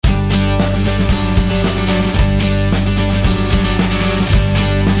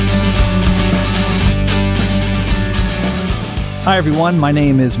Hi, everyone. My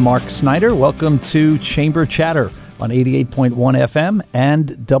name is Mark Snyder. Welcome to Chamber Chatter on 88.1 FM and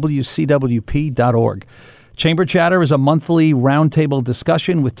WCWP.org. Chamber Chatter is a monthly roundtable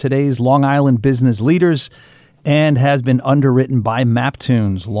discussion with today's Long Island business leaders and has been underwritten by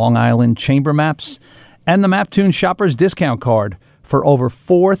Maptunes, Long Island Chamber Maps, and the Maptunes Shoppers Discount Card. For over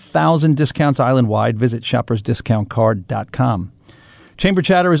 4,000 discounts island-wide, visit shoppersdiscountcard.com. Chamber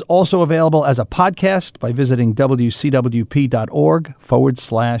Chatter is also available as a podcast by visiting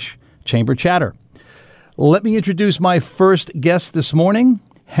wcwp.org/Chamber Chatter. Let me introduce my first guest this morning,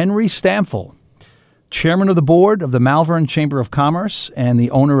 Henry Stamfel, Chairman of the Board of the Malvern Chamber of Commerce and the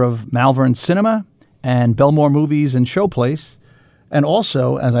owner of Malvern Cinema and Belmore Movies and Showplace, and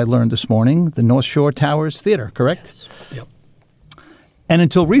also, as I learned this morning, the North Shore Towers Theater, correct? Yes. Yep. And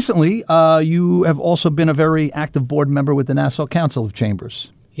until recently, you have also been a very active board member with the Nassau Council of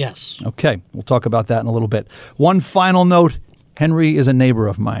Chambers. Yes. Okay, we'll talk about that in a little bit. One final note, Henry is a neighbor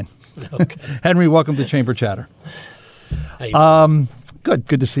of mine. Okay. Henry, welcome to Chamber Chatter. How you doing?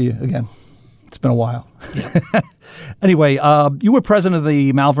 Good to see you again. It's been a while. Yeah. Anyway, you were president of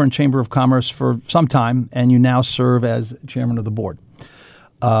the Malvern Chamber of Commerce for some time, and you now serve as chairman of the board.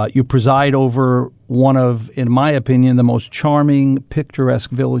 You preside over one of, in my opinion, the most charming, picturesque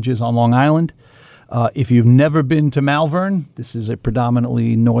villages on Long Island. If you've never been to Malvern, this is a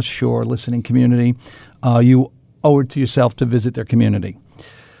predominantly North Shore listening community. You owe it to yourself to visit their community.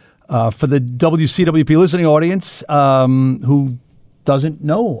 For the WCWP listening audience who doesn't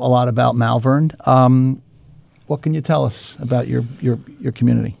know a lot about Malvern, what can you tell us about your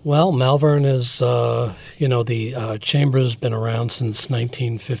community? Well, Malvern is, the chamber has been around since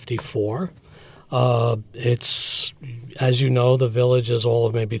 1954. It's, as you know, the village is all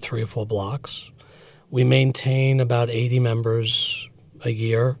of maybe 3 or 4 blocks. We maintain about 80 members a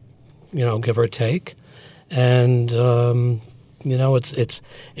year, give or take. And,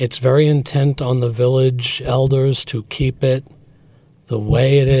 it's very intent on the village elders to keep it the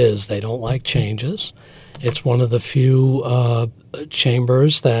way it is. They don't like changes. It's one of the few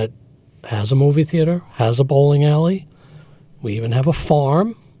chambers that has a movie theater, has a bowling alley. We even have a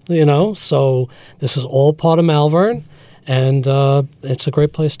farm, so this is all part of Malvern, and it's a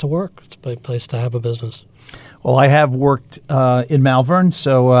great place to work. It's a great place to have a business. Well, I have worked in Malvern,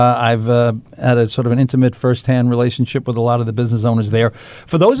 so I've had a sort of an intimate firsthand relationship with a lot of the business owners there.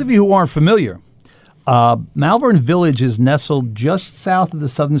 For those of you who aren't familiar, Malvern Village is nestled just south of the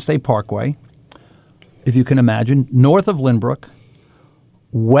Southern State Parkway, if you can imagine, north of Lynbrook,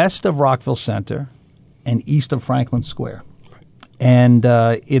 west of Rockville Center, and east of Franklin Square. And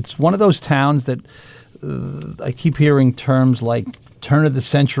it's one of those towns that I keep hearing terms like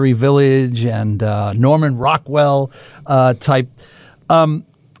turn-of-the-century village and Norman Rockwell type.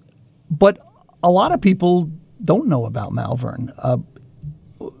 But a lot of people don't know about Malvern.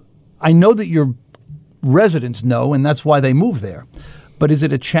 I know that your residents know, and that's why they move there. But is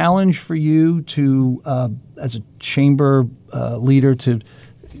it a challenge for you to, as a chamber leader, to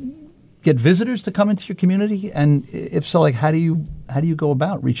get visitors to come into your community? And if so, how do you go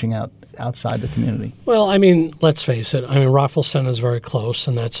about reaching out outside the community? Well, let's face it. Rockville Center is very close,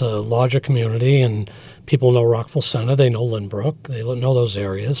 and that's a larger community, and people know Rockville Center. They know Lynbrook. They know those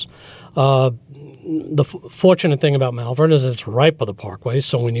areas. The fortunate thing about Malvern is it's right by the Parkway,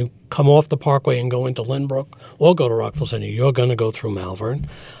 so when you come off the Parkway and go into Lynbrook or go to Rockville Center, you're going to go through Malvern.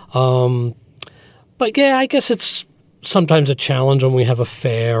 But yeah, I guess it's sometimes a challenge when we have a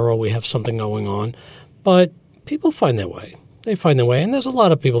fair or we have something going on, but people find their way. They find their way, and there's a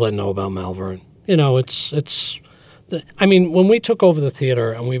lot of people that know about Malvern. When we took over the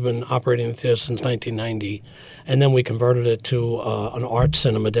theater, and we've been operating the theater since 1990, and then we converted it to an art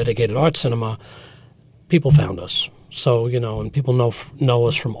cinema, dedicated art cinema, people found us. So, and people know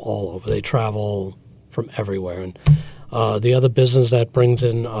us from all over. They travel from everywhere. And the other business that brings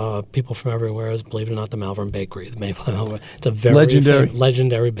in people from everywhere is, believe it or not, the Malvern Bakery. It's a very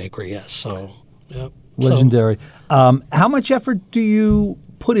legendary bakery, yes. So, yeah. Legendary. How much effort do you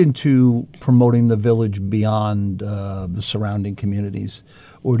put into promoting the village beyond the surrounding communities?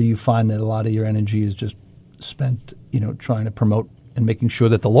 Or do you find that a lot of your energy is just spent, trying to promote and making sure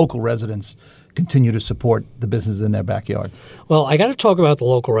that the local residents continue to support the business in their backyard? Well, I got to talk about the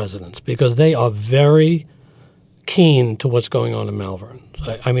local residents because they are very keen to what's going on in Malvern.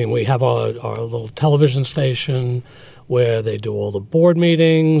 We have our little television station where they do all the board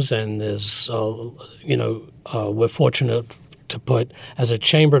meetings, and there's, we're fortunate to put, as a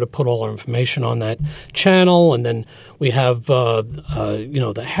chamber, to put all our information on that channel. And then we have,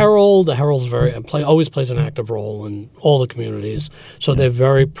 the Herald. The Herald's always plays an active role in all the communities. So they're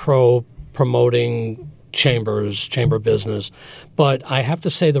very promoting chamber business. But I have to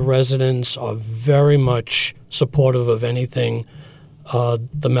say the residents are very much supportive of anything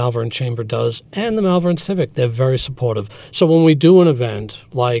the Malvern Chamber does, and the Malvern Civic. They're very supportive. So when we do an event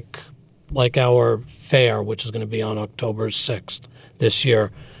like our fair, which is going to be on October 6th this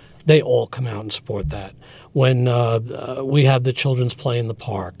year, they all come out and support that. When we have the children's play in the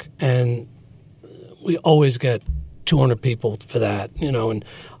park, and we always get 200 people for that, and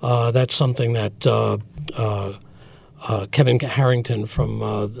that's something that Kevin Harrington from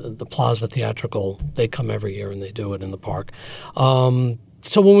the Plaza Theatrical, they come every year and they do it in the park.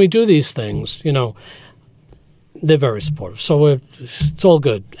 So when we do these things, they're very supportive. So it's all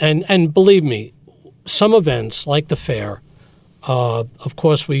good. And believe me, some events like the fair, of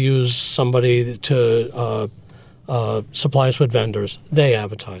course we use somebody to supply us with vendors. They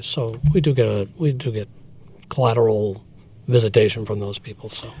advertise. So we do get collateral visitation from those people.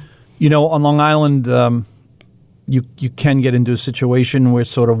 So on Long Island, you can get into a situation where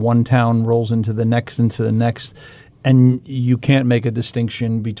sort of one town rolls into the next, and you can't make a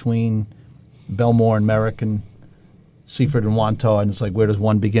distinction between Belmore and Merrick and Seaford and Wantagh, and it's like, where does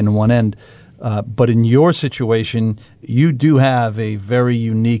one begin and one end? But in your situation, you do have a very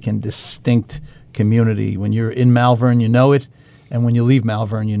unique and distinct community. When you're in Malvern, you know it, and when you leave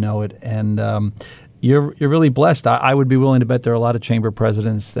Malvern, you know it. And you're really blessed. I would be willing to bet there are a lot of chamber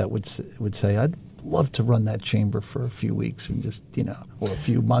presidents that would say, I'd love to run that chamber for a few weeks and just, or a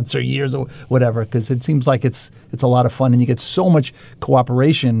few months or years or whatever, because it seems like it's a lot of fun, and you get so much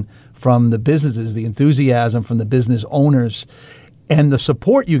cooperation from the businesses, the enthusiasm from the business owners, and the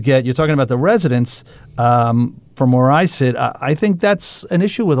support you get. You're talking about the residents. From where I sit, I think that's an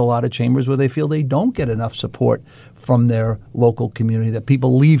issue with a lot of chambers, where they feel they don't get enough support from their local community, that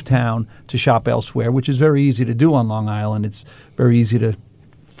people leave town to shop elsewhere, which is very easy to do on Long Island. It's very easy to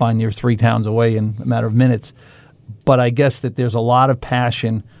find you're 3 towns away in a matter of minutes. But I guess that there's a lot of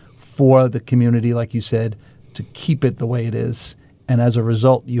passion for the community, like you said, to keep it the way it is. And as a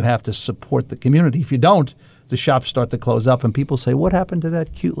result, you have to support the community. If you don't, the shops start to close up, and people say, what happened to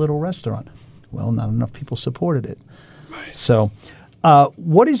that cute little restaurant? Well, not enough people supported it. Right. So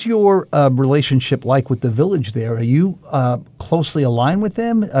what is your relationship like with the village there? Are you closely aligned with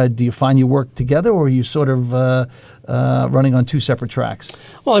them? Do you find you work together, or are you sort of running on 2 separate tracks?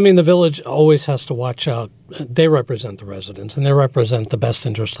 Well, the village always has to watch out. They represent the residents, and they represent the best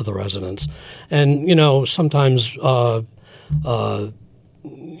interest of the residents. And, sometimes,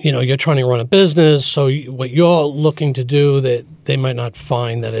 you're trying to run a business, so what you're looking to do, that they might not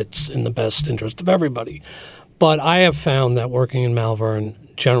find that it's in the best interest of everybody. But I have found that working in Malvern,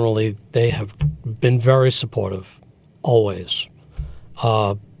 generally, they have been very supportive, always.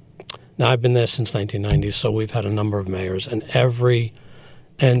 Now, I've been there since 1990, so we've had a number of mayors, and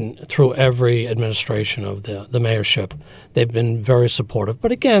through every administration of the mayorship, they've been very supportive.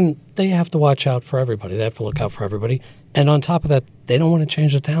 But again, they have to watch out for everybody. They have to look out for everybody. And on top of that, they don't want to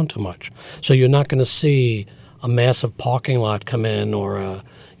change the town too much. So you're not going to see a massive parking lot come in, or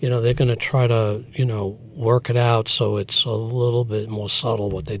they're going to try to, work it out so it's a little bit more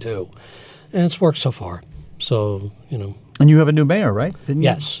subtle what they do. And it's worked so far. So, And you have a new mayor, right? Didn't you?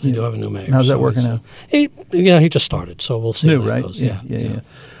 Yes, I do have a new mayor. How's that working out? He just started, so we'll see new, how that right? goes. Yeah.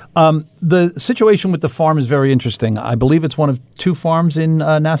 The situation with the farm is very interesting. I believe it's one of 2 farms in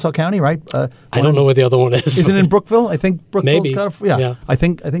Nassau County, right? I don't know where the other one is. Is it in Brookville? I think Brookville's Maybe. got yeah. I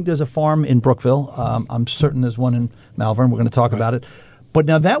think there's a farm in Brookville. I'm certain there's one in Malvern. We're going to talk about it. But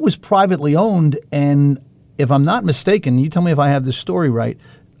now that was privately owned, and if I'm not mistaken, you tell me if I have this story right,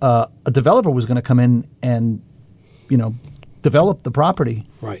 a developer was going to come in and, develop the property.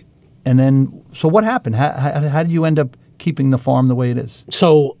 Right. And then, so what happened? How did you end up keeping the farm the way it is?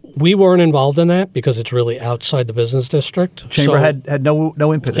 So we weren't involved in that because it's really outside the business district. Chamber had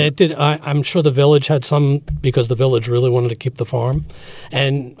no input in it. It did. I'm sure the village had some, because the village really wanted to keep the farm.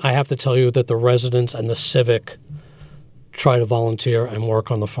 And I have to tell you that the residents and the civic try to volunteer and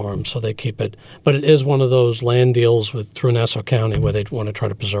work on the farm, so they keep it. But it is one of those land deals through Nassau County where they want to try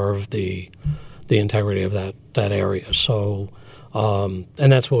to preserve the integrity of that area. So, and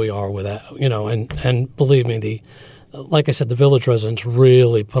that's where we are with that, and believe me, like I said, the village residents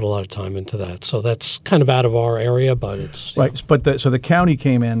really put a lot of time into that. So that's kind of out of our area, but it's right. But so the county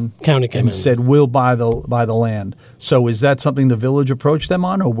came in. And said we'll buy the land. So is that something the village approached them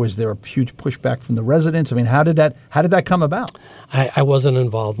on, or was there a huge pushback from the residents? How did that come about? I wasn't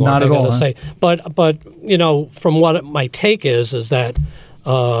involved. Mark, Not at all. Say, but from what my take is that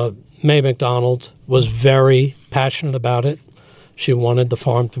May McDonald was very passionate about it. She wanted the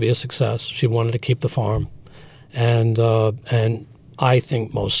farm to be a success. She wanted to keep the farm. And I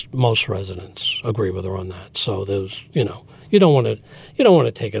think most residents agree with her on that. So there's, you don't want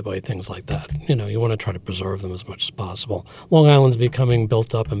to take away things like that. You want to try to preserve them as much as possible. Long Island's becoming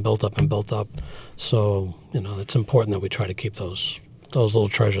built up and built up and built up. So, it's important that we try to keep those little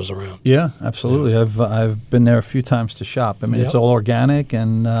treasures around. Yeah, absolutely. Yeah. I've been there a few times to shop. I mean, It's all organic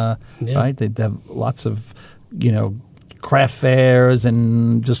and right. They have lots of craft fairs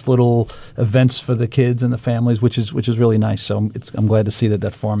and just little events for the kids and the families, which is really nice. So I'm glad to see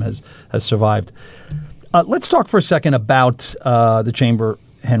that farm has survived. Let's talk for a second about the chamber,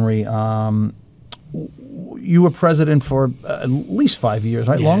 Henry. You were president for at least 5 years,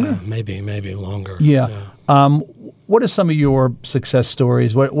 right? Yeah, longer? Maybe longer. Yeah. What are some of your success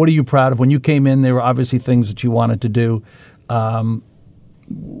stories? What are you proud of? When you came in, there were obviously things that you wanted to do.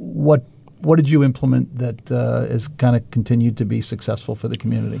 What did you implement that has kind of continued to be successful for the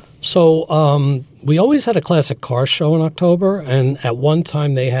community? So we always had a classic car show in October, and at one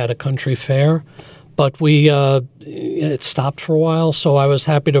time they had a country fair, but it stopped for a while. So I was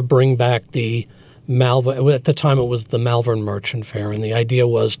happy to bring back the Malvern. At the time, it was the Malvern Merchant Fair, and the idea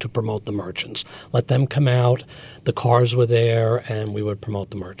was to promote the merchants, let them come out. The cars were there, and we would promote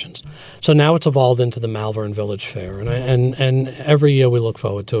the merchants. So now it's evolved into the Malvern Village Fair, and every year we look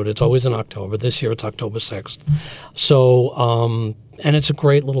forward to it. It's always in October. This year it's October 6th. So and it's a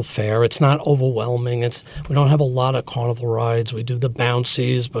great little fair. It's not overwhelming. We don't have a lot of carnival rides. We do the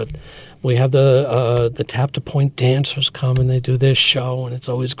bouncies, but we have the Tap to Point dancers come and they do their show, and it's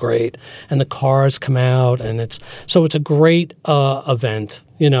always great. And the cars come out, and it's a great event.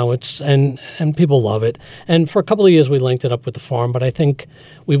 And people love it. And for a couple of years, we linked it up with the farm, but I think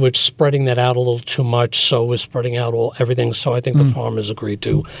we were spreading that out a little too much, so we're spreading out everything. So I think the farm has agreed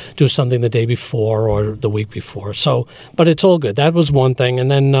to do something the day before or the week before. So, but it's all good. That was one thing. And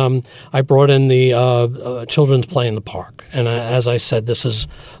then I brought in the children's play in the park. And as I said, this is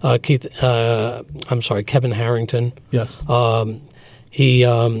Kevin Harrington. Yes. He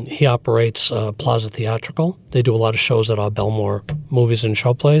operates Plaza Theatrical. They do a lot of shows at our Belmore Movies and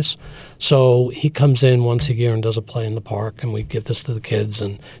Show Place. So he comes in once a year and does a play in the park, and we give this to the kids,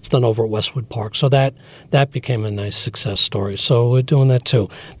 and it's done over at Westwood Park. So that became a nice success story. So we're doing that too.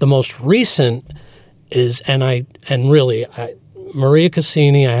 The most recent is, Maria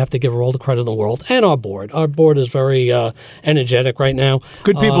Cassini, I have to give her all the credit in the world, and our board. Our board is very energetic right now.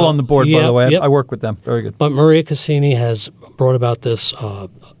 Good people on the board, by the way. Yep. I work with them. Very good. But Maria Cassini has brought about this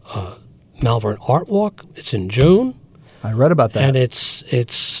Malvern Art Walk. It's in June. I read about that. And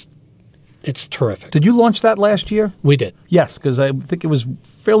it's terrific. Did you launch that last year? We did. Yes, because I think it was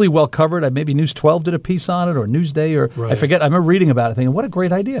fairly well covered. Maybe News 12 did a piece on it, or Newsday, or right. I forget. I remember reading about it thinking, what a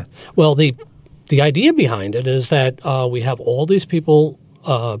great idea. Well, the idea behind it is that we have all these people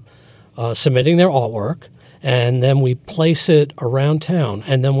submitting their artwork, and then we place it around town.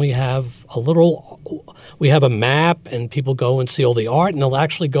 And then we have a map, and people go and see all the art, and they'll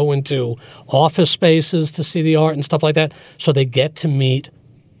actually go into office spaces to see the art and stuff like that. So they get to meet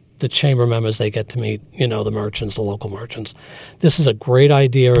the chamber members. They get to meet, the merchants, the local merchants. This is a great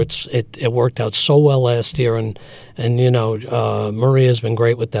idea. It worked out so well last year, and Maria's been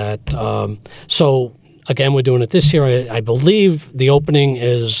great with that. So again, we're doing it this year. I believe the opening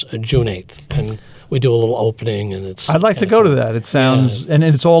is June 8th, and we do a little opening, and I'd like to go to that. It sounds, and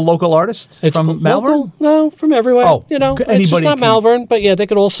it's all local artists from Malvern? Local, no, from everywhere. Oh, it's just not Malvern, but yeah, they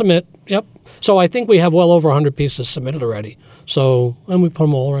could all submit. Yep. So I think we have well over 100 pieces submitted already. So, and we put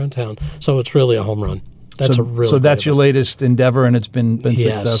them all around town. So it's really a home run. That's that's your latest endeavor, and it's been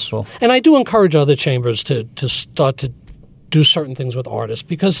successful. And I do encourage other chambers to start to do certain things with artists,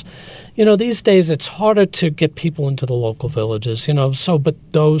 because, these days it's harder to get people into the local villages, but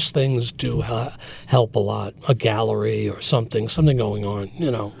those things do help a lot. A gallery or something going on,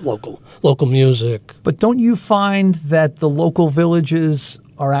 local music. But don't you find that the local villages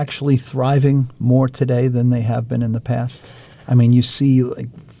are actually thriving more today than they have been in the past? I mean, you see like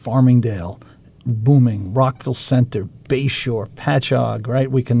Farmingdale booming, Rockville Center, Bayshore, Patchogue,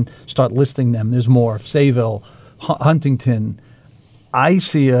 right? We can start listing them. There's more. Sayville, Huntington. I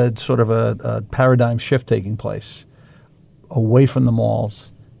see a sort of a paradigm shift taking place away from the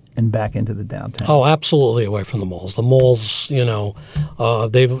malls and back into the downtown. Oh, absolutely away from the malls. The malls,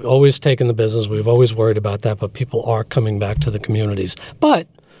 they've always taken the business. We've always worried about that, but people are coming back to the communities. But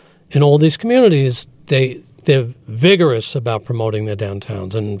in all these communities, they're vigorous about promoting their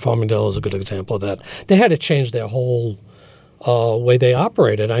downtowns, and Farmingdale is a good example of that. They had to change their whole way they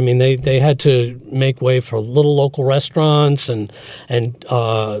operated. I mean, they had to make way for little local restaurants and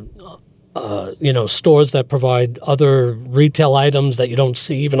stores that provide other retail items that you don't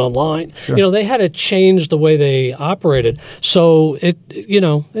see even online. Sure. They had to change the way they operated. So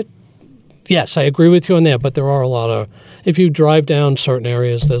yes, I agree with you on that, but there are a lot of, if you drive down certain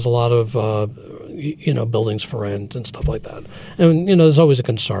areas, there's a lot of, buildings for rent and stuff like that. And, there's always a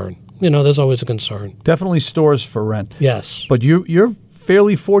concern. Definitely stores for rent. Yes. But you're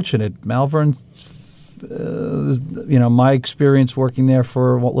fairly fortunate. Malvern, my experience working there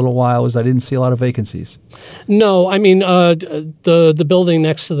for a little while is I didn't see a lot of vacancies. No, I mean, the building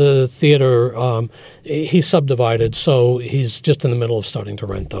next to the theater, he's subdivided, so he's just in the middle of starting to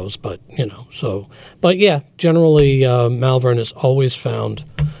rent those. But, generally, Malvern has always found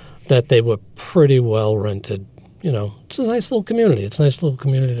that they were pretty well rented. It's a nice little community. It's a nice little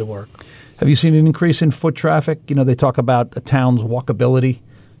community to work. Have you seen an increase in foot traffic? They talk about a town's walkability.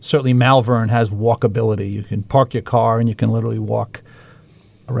 Certainly Malvern has walkability. You can park your car and you can literally walk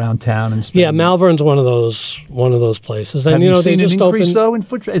around town and spend. Yeah, Malvern's one of those places. And Have you seen they just an increase opened, though in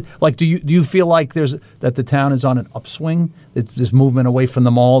foot traffic? Like, do you feel like that the town is on an upswing? It's this movement away from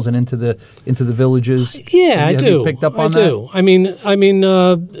the malls and into the villages. Yeah, I do. Have you picked up on that? I do. I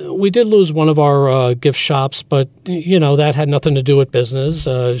mean, we did lose one of our gift shops, but that had nothing to do with business.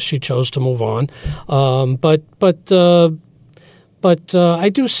 She chose to move on. But I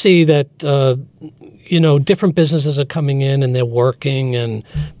do see that different businesses are coming in and they're working, and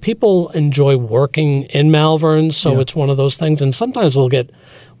people enjoy working in Malvern. So it's one of those things. And sometimes we'll get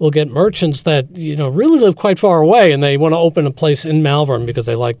merchants that really live quite far away, and they want to open a place in Malvern because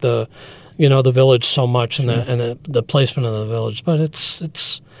they like the village so much and the placement of the village. But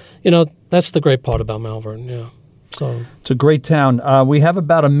it's that's the great part about Malvern. Yeah. So it's a great town. We have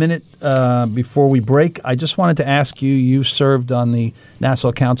about a minute before we break. I just wanted to ask you, you served on the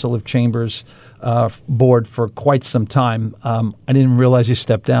Nassau Council of Chambers board for quite some time. I didn't realize you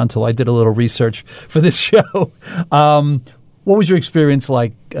stepped down until I did a little research for this show. What was your experience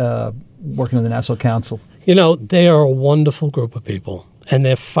like working in the Nassau Council? They are a wonderful group of people, and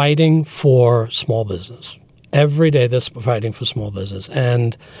they're fighting for small business. Every day they're fighting for small business.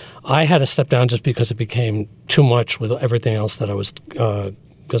 And I had to step down just because it became too much with everything else that I was,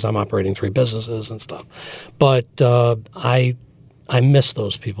 because I'm operating 3 businesses and stuff. But I miss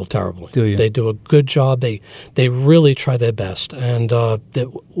those people terribly. Do you? They do a good job. They really try their best. And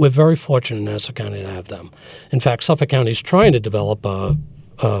we're very fortunate in Nassau County to have them. In fact, Suffolk County is trying to develop something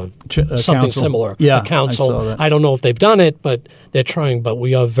council. Similar, a council. I don't know if they've done it, but they're trying. But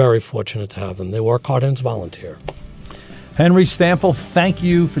we are very fortunate to have them. They work hard and volunteer. Henry Stamfel, thank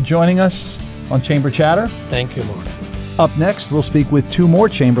you for joining us on Chamber Chatter. Thank you, Mark. Up next, we'll speak with 2 more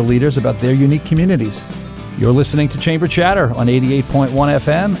chamber leaders about their unique communities. You're listening to Chamber Chatter on 88.1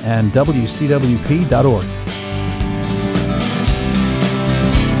 FM and WCWP.org.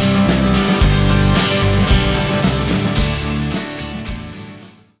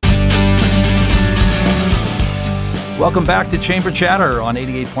 Welcome back to Chamber Chatter on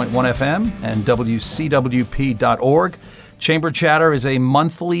 88.1 FM and WCWP.org. Chamber Chatter is a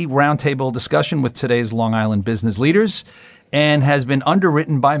monthly roundtable discussion with today's Long Island business leaders and has been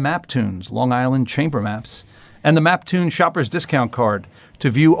underwritten by MapTunes, Long Island Chamber Maps, and the MapTunes Shoppers Discount Card.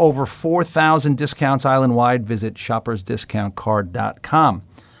 To view over 4,000 discounts island-wide, visit shoppersdiscountcard.com.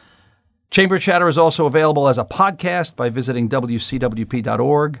 Chamber Chatter is also available as a podcast by visiting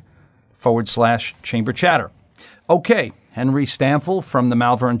wcwp.org/Chamber Chatter. Okay, Henry Stamfel from the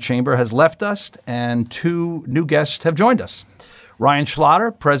Malvern Chamber has left us, and 2 new guests have joined us. Ryan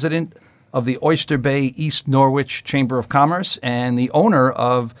Schlatter, president of the Oyster Bay East Norwich Chamber of Commerce and the owner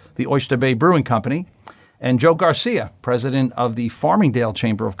of the Oyster Bay Brewing Company, and Joe Garcia, president of the Farmingdale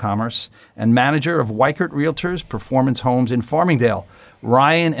Chamber of Commerce and manager of Weichert Realtors Performance Homes in Farmingdale.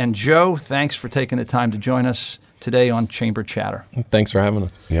 Ryan and Joe, thanks for taking the time to join us today on Chamber Chatter. Thanks for having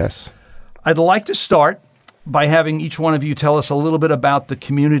us. Yes. I'd like to start by having each one of you tell us a little bit about the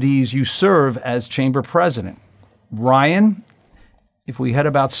communities you serve as chamber president. Ryan, if we head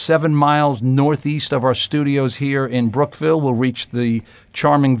about 7 miles northeast of our studios here in Brookville, we'll reach the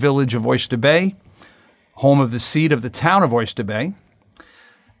charming village of Oyster Bay, home of the seat of the town of Oyster Bay.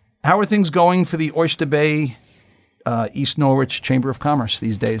 How are things going for the Oyster Bay East Norwich Chamber of Commerce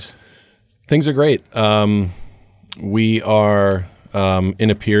these days? Things are great. We are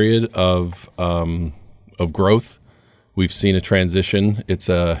in a period of growth. We've seen a transition. It's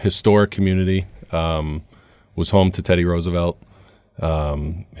a historic community. Was home to Teddy Roosevelt.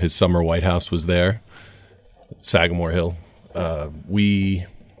 His summer White House was there. Sagamore Hill. We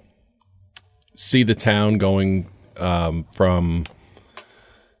see the town going from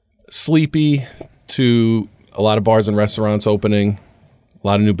sleepy to a lot of bars and restaurants opening.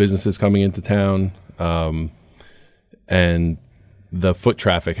 lot of new businesses coming into town, and the foot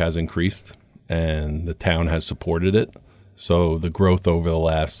traffic has increased, and the town has supported it. So the growth over the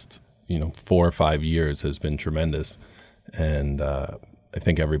last 4 or 5 years has been tremendous, and I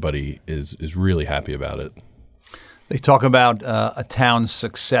think everybody is really happy about it. They talk about a town's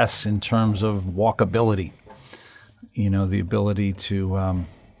success in terms of walkability. The ability to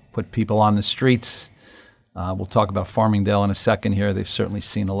put people on the streets. We'll talk about Farmingdale in a second here. They've certainly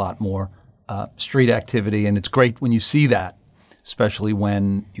seen a lot more street activity, and it's great when you see that, especially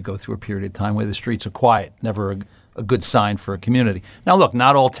when you go through a period of time where the streets are quiet. Never a good sign for a community. Now, look,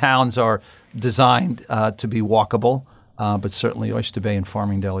 not all towns are designed to be walkable, but certainly Oyster Bay and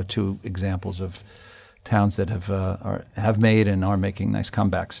Farmingdale are two examples of towns that have made and are making nice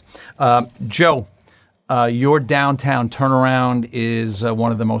comebacks. Joe, your downtown turnaround is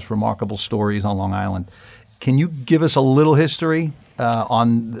one of the most remarkable stories on Long Island. Can you give us a little history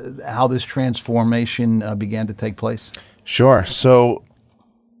on how this transformation began to take place? Sure. So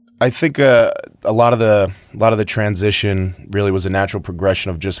I think a lot of the transition really was a natural progression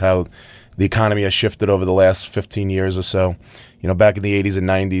of just how the economy has shifted over the last 15 years or so. Back in the 80s and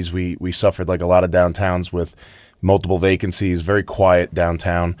 90s, we suffered like a lot of downtowns with multiple vacancies, very quiet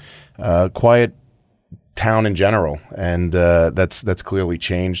downtown, quiet town in general, and that's clearly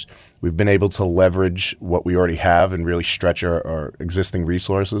changed. We've been able to leverage what we already have and really stretch our existing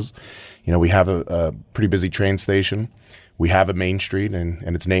resources. We have a pretty busy train station. We have a Main Street, and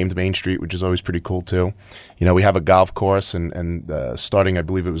it's named Main Street, which is always pretty cool too. We have a golf course, and starting, I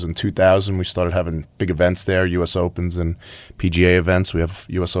believe it was in 2000, we started having big events there, U.S. Opens and PGA events. We have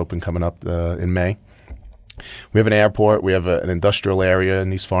U.S. Open coming up in May. We have an airport. We have an industrial area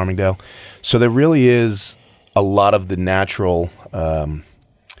in East Farmingdale. So there really is a lot of the natural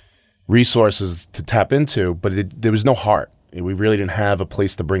resources to tap into, but there was no heart. We really didn't have a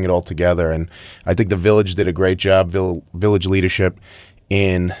place to bring it all together. And I think the Village did a great job, Village leadership,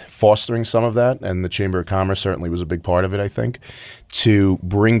 in fostering some of that. And the Chamber of Commerce certainly was a big part of it, I think, to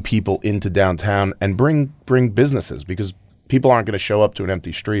bring people into downtown and bring businesses, because people aren't going to show up to an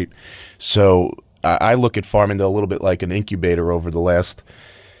empty street. So I look at Farmingdale a little bit like an incubator over the last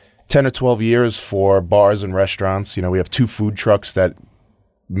 10 or 12 years for bars and restaurants. We have 2 food trucks that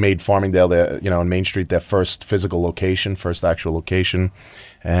made Farmingdale, on Main Street, their first physical location, first actual location.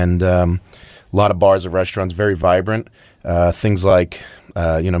 And a lot of bars and restaurants, very vibrant. Things like,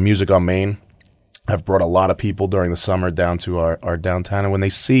 Music on Main have brought a lot of people during the summer down to our downtown. And when they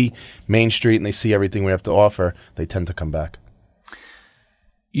see Main Street and they see everything we have to offer, they tend to come back.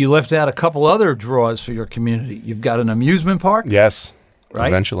 You left out a couple other draws for your community. You've got an amusement park. Yes.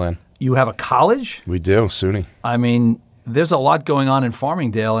 Right? Adventureland. You have a college. We do, SUNY. I mean, there's a lot going on in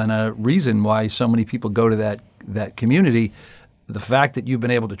Farmingdale, and a reason why so many people go to that community. The fact that you've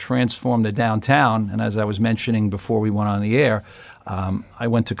been able to transform the downtown, and as I was mentioning before we went on the air, I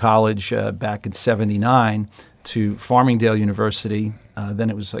went to college back in '79 to Farmingdale University. Then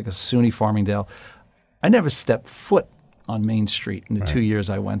it was like a SUNY Farmingdale. I never stepped foot on Main Street in the 2 years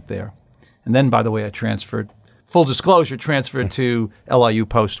I went there. And then, by the way, I transferred, full disclosure, to LIU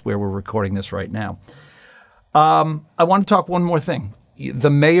Post, where we're recording this right now. I want to talk one more thing. The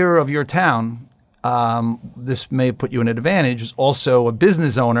mayor of your town, this may put you in an advantage, is also a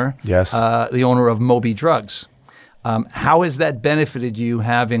business owner. Yes. The owner of Moby Drugs. How has that benefited you,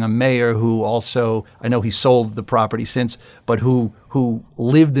 having a mayor who also, I know he sold the property since, but who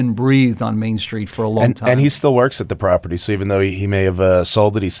lived and breathed on Main Street for a long time? And he still works at the property, so even though he may have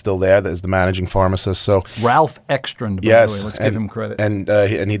sold it, he's still there as the managing pharmacist. So Ralph Ekstrand, by yes, the way, let's give him credit.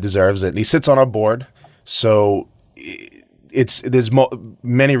 And he deserves it. And he sits on our board, so there's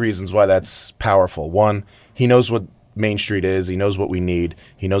many reasons why that's powerful. One, he knows what Main Street is. He knows what we need.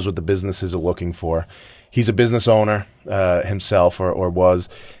 He knows what the businesses are looking for. He's a business owner himself, or was,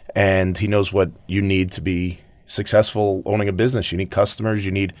 and he knows what you need to be successful owning a business. You need customers.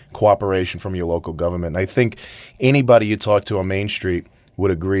 You need cooperation from your local government. And I think anybody you talk to on Main Street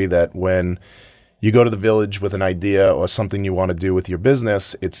would agree that when you go to the Village with an idea or something you want to do with your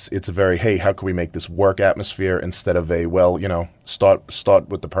business, it's a very, hey, how can we make this work atmosphere, instead of a, start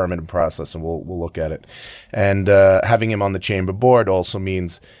with the permitting process and we'll look at it. And having him on the chamber board also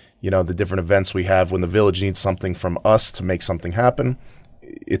means, the different events we have, when the Village needs something from us to make something happen,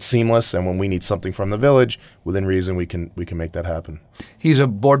 it's seamless. And when we need something from the Village, within reason, we can make that happen. He's a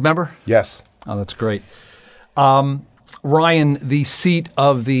board member? Yes. Oh, that's great. Ryan, the seat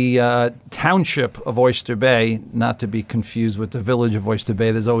of the township of Oyster Bay, not to be confused with the village of Oyster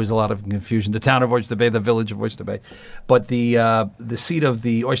Bay. There's always a lot of confusion. The town of Oyster Bay, the village of Oyster Bay. But the seat of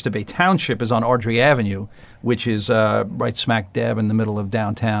the Oyster Bay Township is on Ardrey Avenue, which is right smack dab in the middle of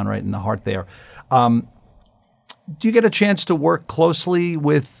downtown, right in the heart there. Do you get a chance to work closely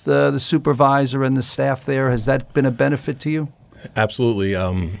with the supervisor and the staff there? Has that been a benefit to you? Absolutely.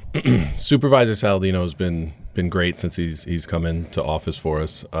 Supervisor Saladino has been great since he's come into office for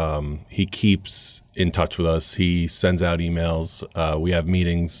us. He keeps in touch with us. He sends out emails. We have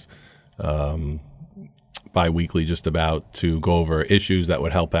meetings bi-weekly just about to go over issues that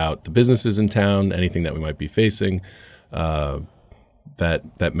would help out the businesses in town, anything that we might be facing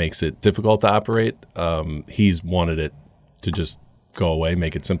that makes it difficult to operate. He's wanted it to just go away,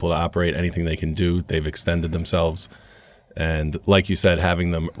 make it simple to operate. Anything they can do, they've extended themselves. And like you said,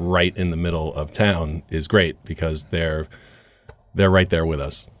 having them right in the middle of town is great because they're right there with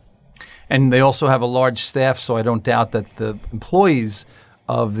us. And they also have a large staff, so I don't doubt that the employees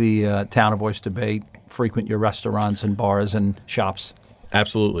of the town of Oyster Bay frequent your restaurants and bars and shops.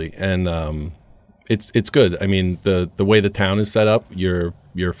 Absolutely, and it's good. I mean, the way the town is set up, you're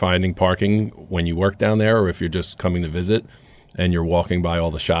finding parking when you work down there, or if you're just coming to visit, and you're walking by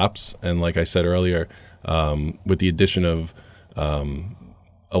all the shops. And like I said earlier, with the addition of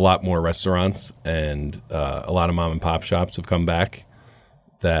a lot more restaurants and a lot of mom and pop shops have come back,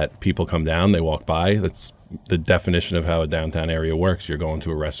 that people come down, they walk by. That's the definition of how a downtown area works. You're going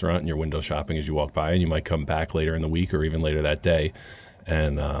to a restaurant and you're window shopping as you walk by, and you might come back later in the week or even later that day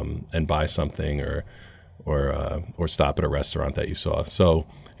and buy something or stop at a restaurant that you saw. So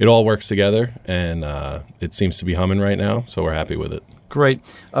it all works together, and it seems to be humming right now, so we're happy with it. Great.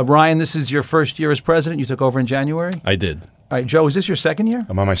 Ryan, this is your first year as president. You took over in January? I did. All right, Joe, is this your second year?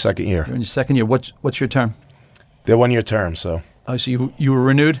 I'm on my second year. You're in your second year. What's your term? They're 1 year term, so. Oh, so you were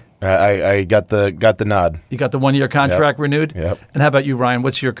renewed? I got the nod. You got the 1 year contract renewed? Yep. And how about you, Ryan?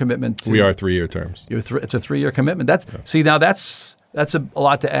 What's your commitment to? We are 3 year terms. It's a 3 year commitment. See, now that's a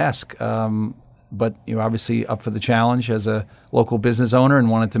lot to ask. But you're obviously up for the challenge as a local business owner and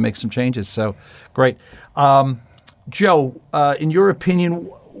wanted to make some changes. So great. Joe, in your opinion,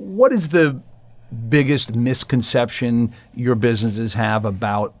 what is the biggest misconception your businesses have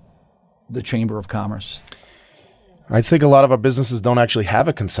about the Chamber of Commerce? I think a lot of our businesses don't actually have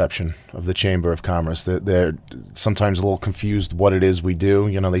a conception of the Chamber of Commerce. They're sometimes a little confused what it is we do.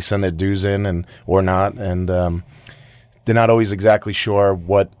 You know, they send their dues in or not, and they're not always exactly sure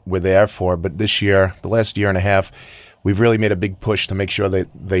what we're there for. But this year, the last year and a half, we've really made a big push to make sure that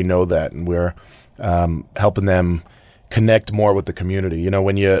they know that, and we're helping them connect more with the community. You know,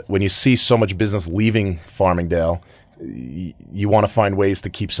 when you see so much business leaving Farmingdale, you want to find ways to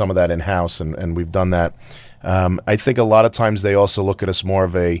keep some of that in-house, and we've done that. I think a lot of times they also look at us more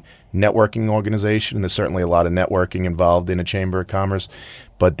of a networking organization, and there's certainly a lot of networking involved in a Chamber of Commerce,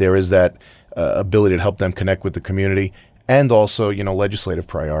 but there is that ability to help them connect with the community, and also, you know, legislative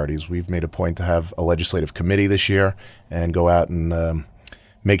priorities. We've made a point to have a legislative committee this year and go out and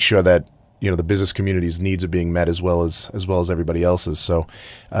make sure that, you know, the business community's needs are being met as well as everybody else's. So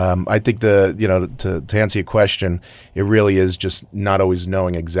I think to answer your question, it really is just not always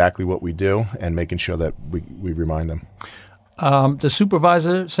knowing exactly what we do and making sure that we remind them. Does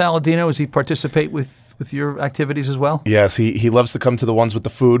Supervisor Saladino, does he participate with your activities as well? Yes, he loves to come to the ones with the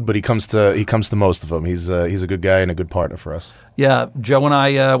food, but he comes to most of them. He's a good guy and a good partner for us. Yeah, Joe and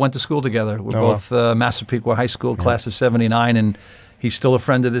I went to school together. We're both Massapequa High School, class of '79, and he's still a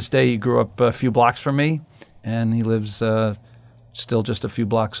friend to this day. He grew up a few blocks from me, and he lives still just a few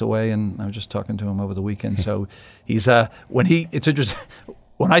blocks away. And I was just talking to him over the weekend. So he's it's interesting.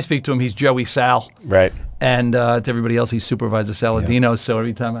 When I speak to him, he's Joey Sal, right? And to everybody else, he's Supervisor Saladino. Yeah. So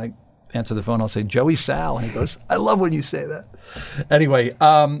every time I answer the phone, I'll say Joey Sal, and he goes, "I love when you say that." Anyway,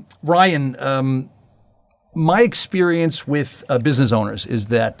 Ryan, my experience with business owners is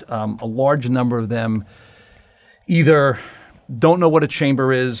that a large number of them either don't know what a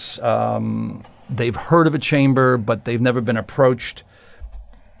chamber is. They've heard of a chamber, but they've never been approached.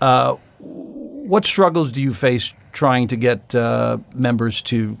 What struggles do you face trying to get members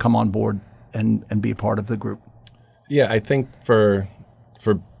to come on board and be a part of the group? Yeah, I think for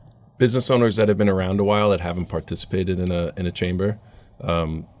business owners that have been around a while that haven't participated in a chamber,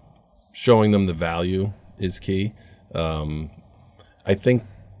 showing them the value is key. I think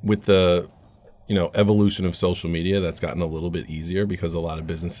with the evolution of social media, that's gotten a little bit easier because a lot of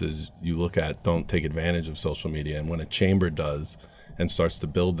businesses you look at don't take advantage of social media. And when a chamber does and starts to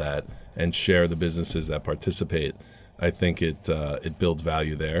build that and share the businesses that participate, I think it builds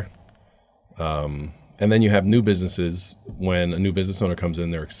value there. And then you have new businesses. When a new business owner comes in,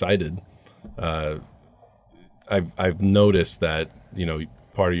 they're excited. I've noticed that,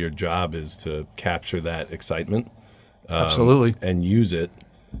 part of your job is to capture that excitement. Absolutely. And use it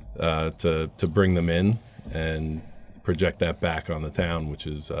to bring them in and project that back on the town, which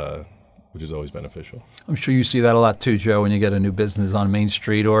is always beneficial. I'm sure you see that a lot too, Joe, when you get a new business on Main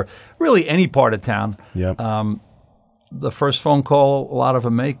Street or really any part of town. Yep. The first phone call a lot of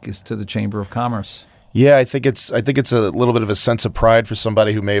them make is to the Chamber of Commerce. Yeah, I think it's a little bit of a sense of pride for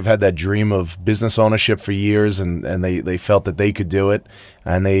somebody who may have had that dream of business ownership for years, and they felt that they could do it,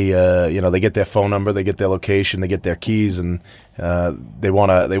 and they get their phone number, they get their location, they get their keys, and they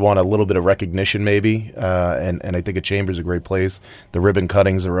want a little bit of recognition maybe, and I think a chamber is a great place. The ribbon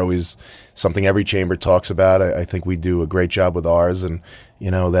cuttings are always something every chamber talks about. I think we do a great job with ours, and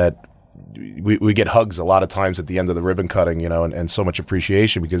that. We get hugs a lot of times at the end of the ribbon cutting, and so much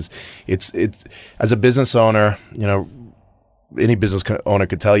appreciation because it's as a business owner, any business owner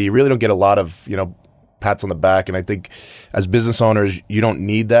could tell you really don't get a lot of, pats on the back. And I think as business owners, you don't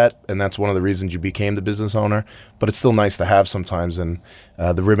need that. And that's one of the reasons you became the business owner. But it's still nice to have sometimes. And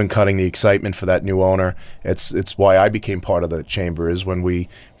the ribbon cutting, the excitement for that new owner, it's why I became part of the chamber is when we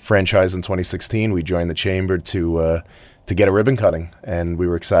franchised in 2016, we joined the chamber to get a ribbon cutting, and we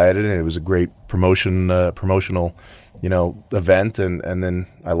were excited, and it was a great promotional, event, and then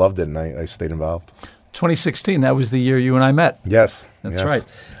I loved it, and I stayed involved. 2016, that was the year you and I met. Yes. That's right.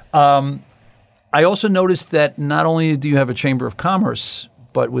 I also noticed that not only do you have a Chamber of Commerce,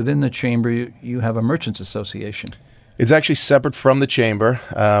 but within the chamber you have a Merchants Association. It's actually separate from the chamber.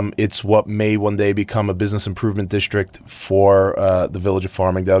 It's what may one day become a business improvement district for the village of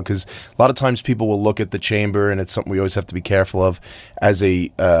Farmingdale, because a lot of times people will look at the chamber, and it's something we always have to be careful of, as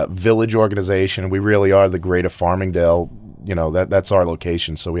a village organization. We really are the greater Farmingdale. That's our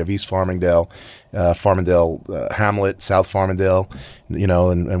location. So we have East Farmingdale, Farmingdale Hamlet, South Farmingdale,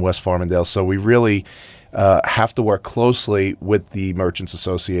 and West Farmingdale. So we really have to work closely with the Merchants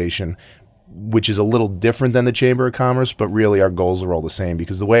Association, which is a little different than the Chamber of Commerce, but really our goals are all the same,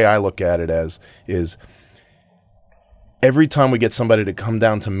 because the way I look at it is every time we get somebody to come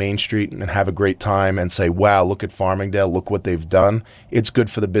down to Main Street and have a great time and say, wow, look at Farmingdale, look what they've done, it's good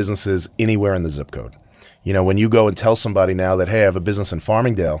for the businesses anywhere in the zip code. When you go and tell somebody now that, hey, I have a business in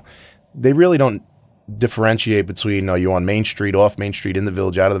Farmingdale, they really don't differentiate between, are you on Main Street, off Main Street, in the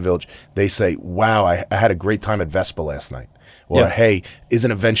village, out of the village. They say, wow, I had a great time at Vespa last night. Or, hey, isn't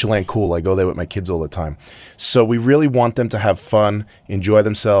Adventureland cool? I go there with my kids all the time. So we really want them to have fun, enjoy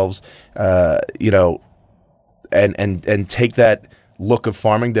themselves, and take that look of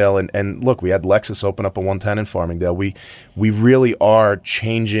Farmingdale. And look, we had Lexus open up a 110 in Farmingdale. We really are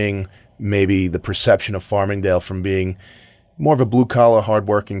changing maybe the perception of Farmingdale from being more of a blue-collar,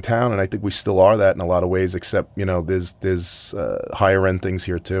 hard-working town, and I think we still are that in a lot of ways, except, there's higher-end things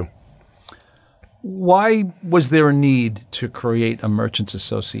here too. Why was there a need to create a Merchants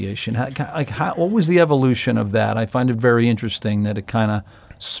Association? What was the evolution of that? I find it very interesting that it kind of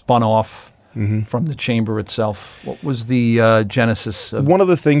spun off from the chamber itself. What was the genesis of one of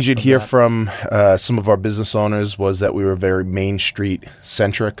the things you'd hear from some of our business owners was that we were very Main Street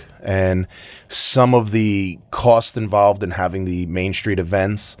centric, and some of the cost involved in having the Main Street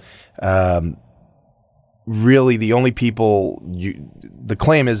events, really the only people the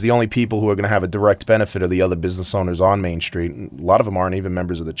claim is the only people who are going to have a direct benefit are the other business owners on Main Street. A lot of them aren't even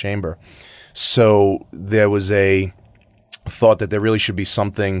members of the chamber. So there was a thought that there really should be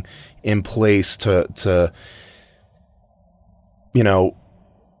something in place to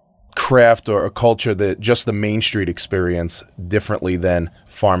craft or a culture that just the Main Street experience differently than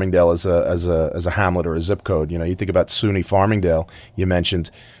Farmingdale as a hamlet or a zip code. You think about SUNY Farmingdale, you mentioned.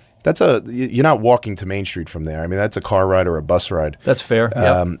 You're not walking to Main Street from there. I mean, that's a car ride or a bus ride. That's fair.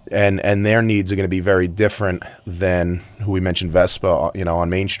 And their needs are going to be very different than who we mentioned, Vespa, on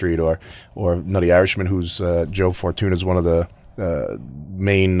Main Street, or Nutty Irishman, who's Joe Fortuna is one of the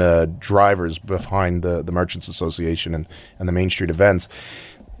main drivers behind the Merchants Association and the Main Street events.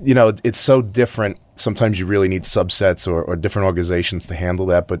 It's so different. Sometimes you really need subsets or different organizations to handle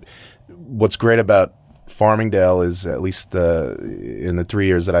that. But what's great about Farmingdale is, at least in the 3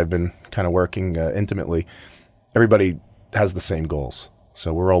 years that I've been kind of working intimately, everybody has the same goals.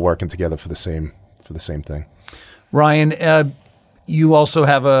 So we're all working together for the same thing. Ryan, you also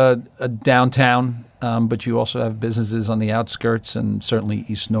have a downtown, but you also have businesses on the outskirts, and certainly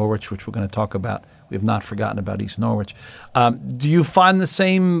East Norwich, which we're going to talk about. We have not forgotten about East Norwich. Do you find the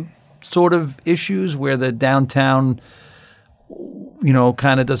same sort of issues where the downtown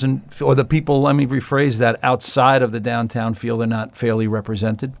kind of doesn't, or the people, let me rephrase that, outside of the downtown feel they're not fairly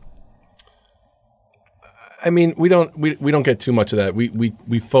represented? I mean, we don't get too much of that.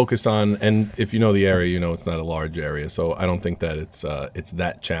 We focus on, and if you know the area, you know it's not a large area, so I don't think that it's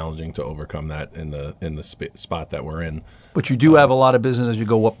that challenging to overcome that in the spot that we're in. But you do have a lot of business as you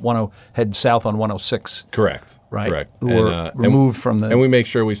go up head south on 106. Correct. Right. Correct. Who are removed from the. And we make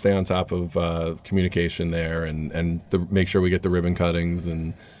sure we stay on top of communication there, and make sure we get the ribbon cuttings,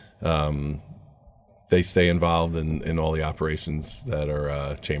 and they stay involved in all the operations that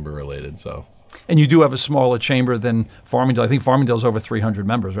are chamber related. So. And you do have a smaller chamber than Farmingdale. I think Farmingdale's over 300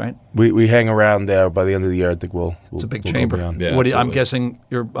 members, right? We hang around there. By the end of the year, I think we'll It's a big we'll chamber. go beyond. Yeah, I'm guessing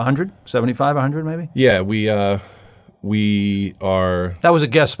you're 100, 75, 100 maybe? Yeah, we are. That was a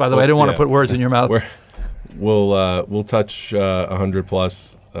guess, by the way. I didn't want to yeah. put words in your mouth. We'll touch 100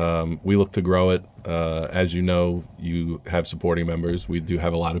 plus. We look to grow it. As you know, you have supporting members. We do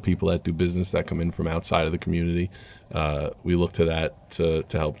have a lot of people that do business that come in from outside of the community. We look to that to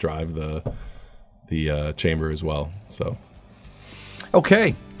help drive the chamber as well. So,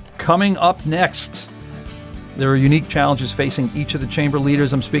 Okay, coming up next, there are unique challenges facing each of the chamber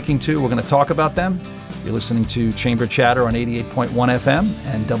leaders I'm speaking to. We're going to talk about them. You're listening to Chamber Chatter on 88.1 FM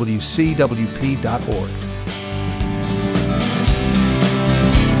and WCWP.org.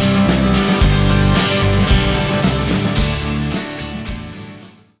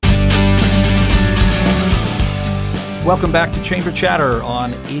 Welcome back to Chamber Chatter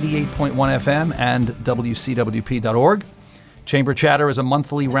on 88.1 FM and WCWP.org. Chamber Chatter is a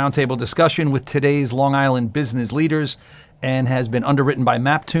monthly roundtable discussion with today's Long Island business leaders and has been underwritten by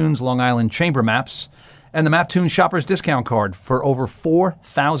Maptunes Long Island Chamber Maps and the Maptunes Shoppers Discount Card. For over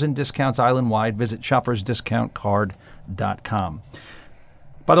 4,000 discounts island-wide, visit shoppersdiscountcard.com.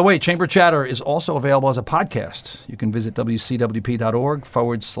 By the way, Chamber Chatter is also available as a podcast. You can visit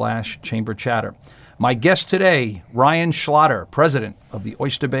wcwp.org/Chamber Chatter. My guest today, Ryan Schlatter, president of the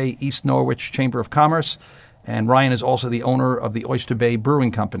Oyster Bay East Norwich Chamber of Commerce, and Ryan is also the owner of the Oyster Bay Brewing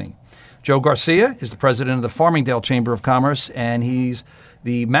Company. Joe Garcia is the president of the Farmingdale Chamber of Commerce, and he's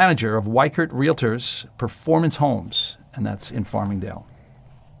the manager of Weichert Realtors Performance Homes, and that's in Farmingdale.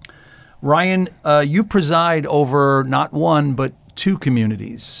 Ryan, you preside over not one, but two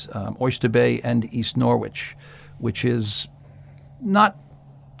communities, Oyster Bay and East Norwich, which is not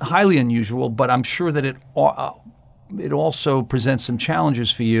highly unusual, but I'm sure that it also presents some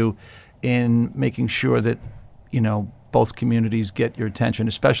challenges for you in making sure that, both communities get your attention,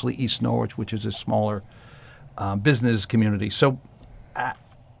 especially East Norwich, which is a smaller business community. So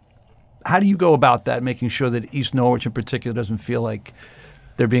how do you go about that, making sure that East Norwich in particular doesn't feel like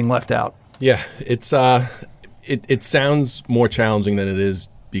they're being left out? Yeah, it's it sounds more challenging than it is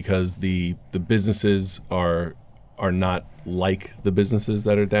because the businesses are not like the businesses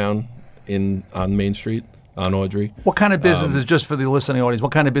that are down on Main Street on Audrey. What kind of businesses, just for the listening audience,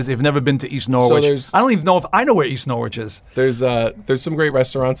 what kind of business? If you've never been to East Norwich, I don't even know if I know where East Norwich is. There's some great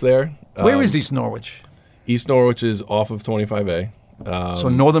restaurants there. Where is East Norwich? East Norwich is off of 25A. So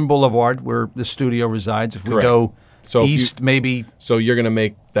Northern Boulevard, where the studio resides. If we Correct. go So east, maybe. So you're going to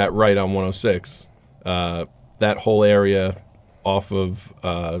make that right on 106. That whole area off of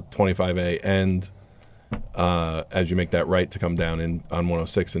 25A, and as you make that right to come down on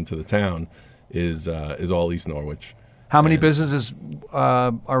 106 into the town, is all East Norwich. How many businesses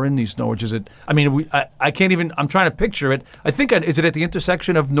are in East Norwich? Is it? I mean, I can't even. I'm trying to picture it. I think is it at the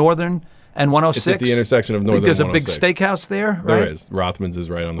intersection of Northern and 106? It's at the intersection of Northern and 106. There's a big steakhouse there, right? There is. Rothman's is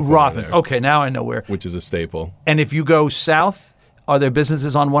right on the corner Rothman's. there, Okay, now I know where. which is a staple. And if you go south, are there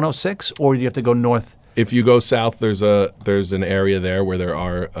businesses on 106, or do you have to go north? If you go south, there's an area there where there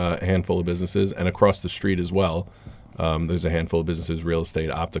are a handful of businesses, and across the street as well, there's a handful of businesses, real estate,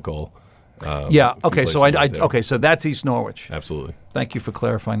 optical. Yeah. Okay. So okay. So that's East Norwich. Absolutely. Thank you for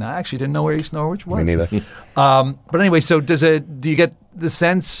clarifying that. I actually didn't know where East Norwich was. Me neither. But anyway, so do you get the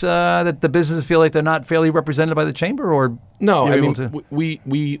sense that the businesses feel like they're not fairly represented by the chamber, or No, you're I able mean, to-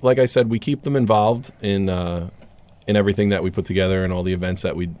 we like I said, we keep them involved in everything that we put together and all the events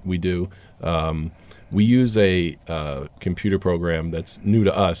that we do. We use a computer program that's new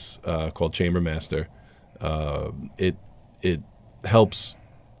to us called Chamber Master. It helps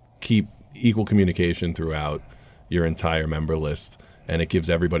keep equal communication throughout your entire member list, and it gives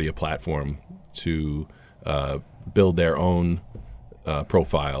everybody a platform to build their own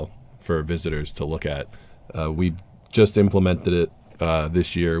profile for visitors to look at. We've just implemented it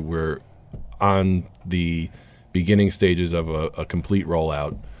this year. We're on the beginning stages of a complete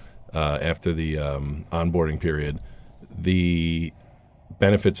rollout after the onboarding period. The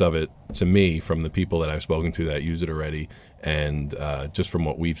benefits of it to me from the people that I've spoken to that use it already and just from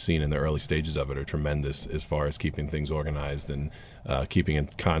what we've seen in the early stages of it, are tremendous as far as keeping things organized and keeping in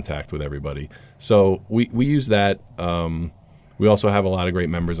contact with everybody. So we use that. We also have a lot of great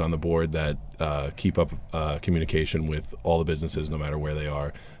members on the board that keep up communication with all the businesses, no matter where they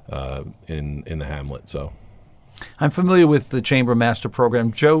are in the hamlet. So I'm familiar with the Chamber Master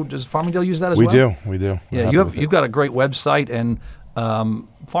Program. Joe, does Farmingdale use that as We well? do. We're Yeah, happy with it. you've got a great website, and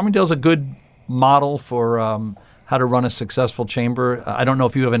Farmingdale's a good model for how to run a successful chamber. I don't know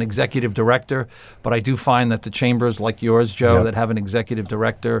if you have an executive director, but I do find that the chambers like yours, Joe, Yep. that have an executive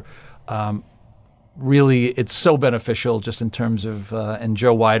director, really, it's so beneficial just in terms of, and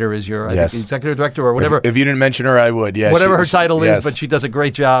Joe Weider is your I Yes. think, executive director or whatever. If you didn't mention her, I would. Yeah, whatever her title yes. is, but she does a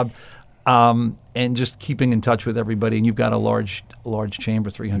great job. And just keeping in touch with everybody. And you've got a large chamber,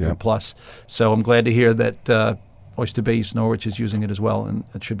 300 Yeah. plus. So I'm glad to hear that Oyster Bay East Norwich is using it as well, and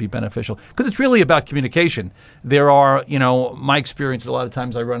it should be beneficial. Because it's really about communication. There are, my experience, a lot of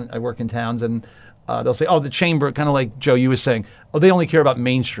times I work in towns, and they'll say, oh, the chamber, kind of like Joe, you were saying, oh, they only care about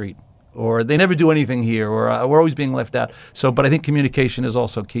Main Street, or they never do anything here, or we're always being left out. So, but I think communication is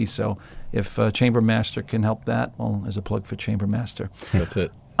also key. So if Chamber Master can help that, well, there's a plug for Chamber Master. that's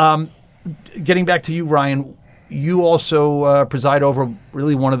it. Getting back to you, Ryan, you also preside over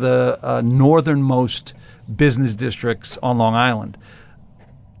really one of the northernmost business districts on Long Island.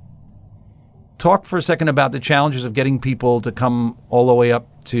 Talk for a second about the challenges of getting people to come all the way up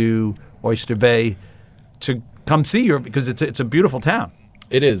to Oyster Bay to come see you, because it's a beautiful town.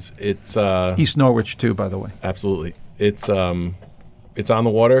 It is. It's East Norwich too, by the way. absolutely. It's on the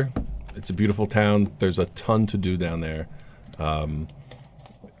water. It's a beautiful town. There's a ton to do down there.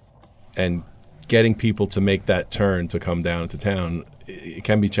 And getting people to make that turn to come down into town, it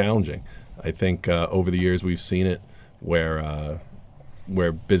can be challenging. I think over the years we've seen it where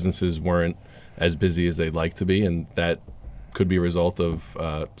businesses weren't as busy as they'd like to be, and that could be a result of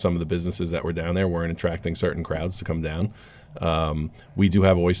some of the businesses that were down there weren't attracting certain crowds to come down. We do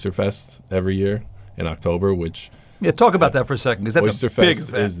have Oyster Fest every year in October, which Yeah, talk about that for a second, because that's Oyster a big Fest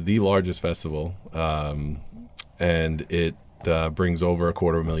event. is the largest festival, and it brings over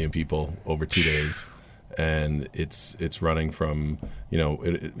 250,000 people over 2 days, and it's running from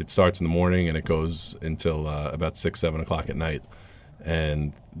it starts in the morning and it goes until about 6-7 o'clock at night,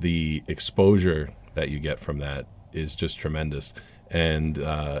 and the exposure that you get from that is just tremendous. And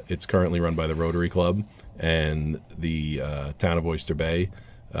it's currently run by the Rotary Club, and the town of Oyster Bay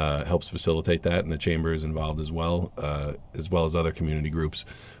helps facilitate that, and the chamber is involved as well as other community groups.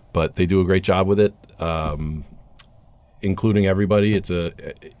 But they do a great job with it. Including everybody, it's a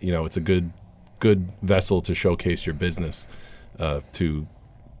good vessel to showcase your business to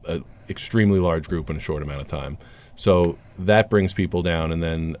an extremely large group in a short amount of time. So that brings people down, and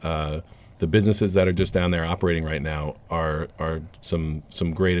then the businesses that are just down there operating right now are some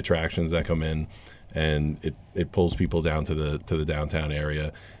great attractions that come in, and it pulls people down to the downtown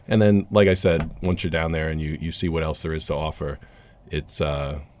area. And then, like I said, once you're down there and you see what else there is to offer, it's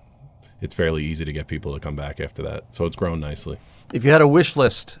fairly easy to get people to come back after that. So it's grown nicely. If you had a wish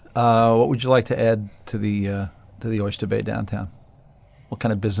list, what would you like to add to the Oyster Bay downtown? What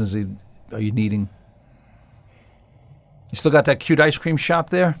kind of business are you needing? You still got that cute ice cream shop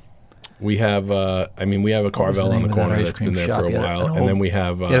there? We have, we have a Carvel on the corner that's been there for a while, and then we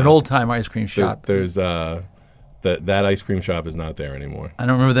have an old time ice cream shop. There's that ice cream shop is not there anymore. I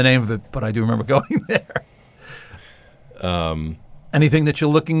don't remember the name of it, but I do remember going there. Anything that you're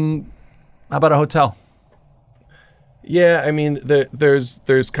looking? How about a hotel? Yeah,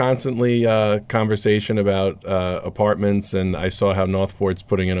 there's constantly conversation about apartments, and I saw how Northport's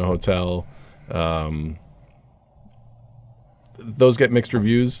putting in a hotel. Those get mixed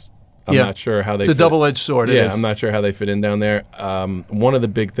reviews. I'm not sure how they. It's a double-edged sword. Yeah, it is. I'm not sure how they fit in down there. One of the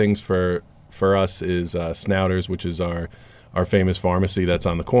big things for us is Snouters, which is our famous pharmacy that's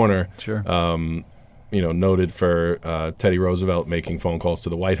on the corner. Sure. Noted for Teddy Roosevelt making phone calls to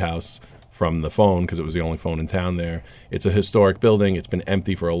the White House from the phone, because it was the only phone in town there. It's a historic building. It's been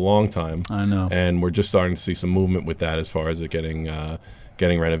empty for a long time. I know. And we're just starting to see some movement with that as far as it getting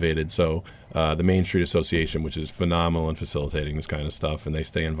renovated. So the Main Street Association, which is phenomenal in facilitating this kind of stuff, and they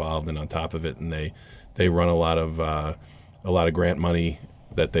stay involved and on top of it, and they run a lot of grant money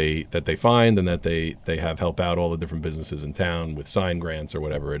that they find, and that they have help out all the different businesses in town with sign grants or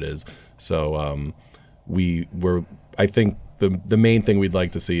whatever it is. So I think the main thing we'd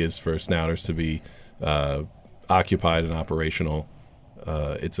like to see is for Snouters to be occupied and operational.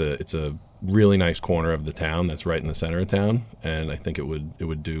 It's a really nice corner of the town that's right in the center of town, and I think it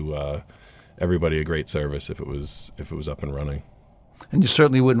would do everybody a great service if it was up and running. And you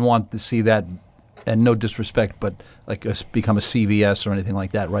certainly wouldn't want to see that and no disrespect, but like become a CVS or anything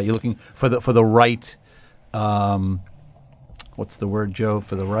like that, right? You're looking for the right. What's the word, Joe?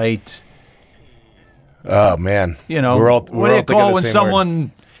 For the right. Oh man, we're all what do you thinking call the when same someone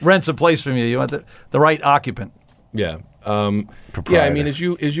word. rents a place from you? You want the right occupant. Yeah. Proprietor. Yeah, I mean, as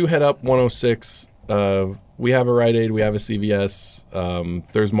you head up 106, we have a Rite Aid, we have a CVS,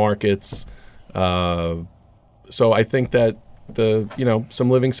 there's markets. So I think that some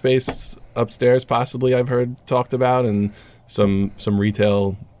living space upstairs possibly I've heard talked about, and some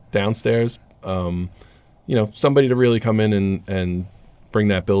retail downstairs. Somebody to really come in and bring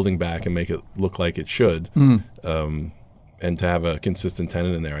that building back and make it look like it should. And to have a consistent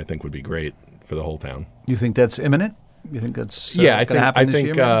tenant in there, I think would be great for the whole town. You think that's imminent? You think that's I going to happen this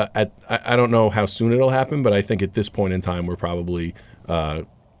think year? I don't know how soon it'll happen, but I think at this point in time we're probably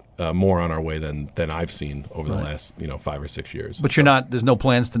more on our way than I've seen over the last 5 or 6 years. But you're not. There's no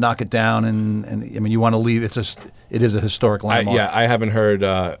plans to knock it down, and I mean you want to leave. It is a historic landmark. I haven't heard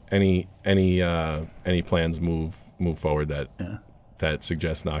any plans move forward that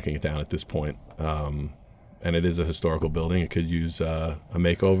suggest knocking it down at this point. And it is a historical building. It could use a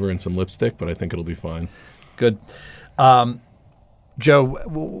makeover and some lipstick, but I think it'll be fine. Good.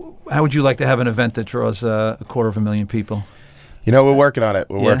 Joe, how would you like to have an event that draws 250,000 people? We're working on it.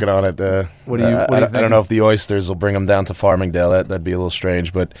 We're Yeah. working on it. What do you I don't know if the Oysters will bring them down to Farmingdale. That'd be a little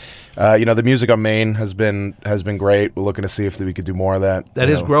strange. But the music on Main has been great. We're looking to see if we could do more of that. That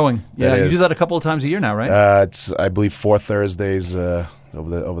is growing. Yeah, that you is. do that a couple of times a year now, right? It's I believe 4 Thursdays over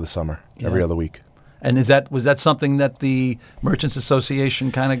the summer, every other week. And was that something that the Merchants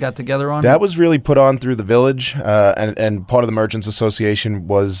Association kind of got together on? That was really put on through the village, and part of the Merchants Association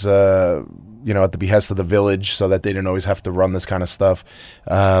was at the behest of the village, so that they didn't always have to run this kind of stuff.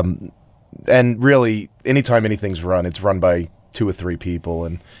 And really, anytime anything's run, it's run by 2 or 3 people.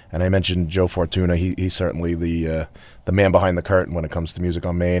 And I mentioned Joe Fortuna. He's certainly the man behind the curtain when it comes to music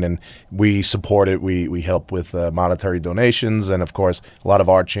on Main, and we support it. We help with monetary donations, and of course, a lot of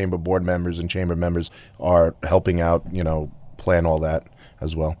our chamber board members and chamber members are helping out. Plan all that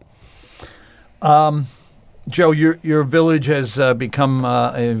as well. Joe, your village has become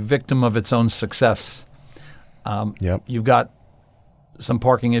a victim of its own success. Yep. You've got some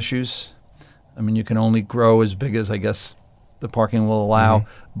parking issues. I mean, you can only grow as big as, I guess, the parking will allow. Mm-hmm.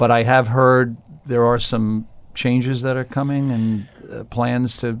 But I have heard there are some changes that are coming and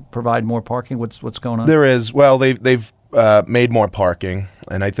plans to provide more parking. What's going on? There is. Well, they've made more parking,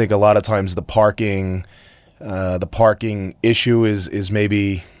 and I think a lot of times the parking issue is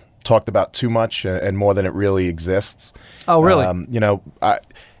maybe talked about too much and more than it really exists. Oh, really?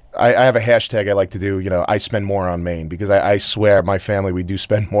 I have a hashtag I like to do, I spend more on Main, because I swear my family, we do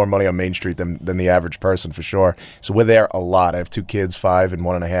spend more money on Main Street than the average person, for sure. So we're there a lot. I have 2 kids, 5 and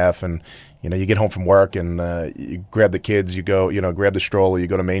 1.5, and you get home from work and you grab the kids, you go, grab the stroller, you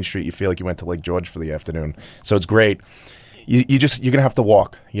go to Main Street, you feel like you went to Lake George for the afternoon. So it's great. You're going to have to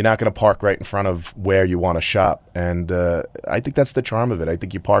walk. You're not going to park right in front of where you want to shop. And I think that's the charm of it. I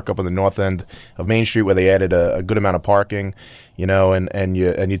think you park up on the north end of Main Street where they added a good amount of parking, and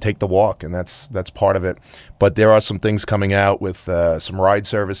you take the walk, and that's part of it. But there are some things coming out with some ride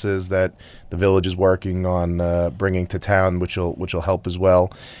services that the village is working on bringing to town, which will help as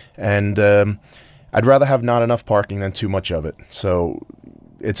well. And I'd rather have not enough parking than too much of it. So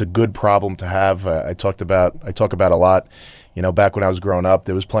it's a good problem to have. I talk about a lot. Back when I was growing up,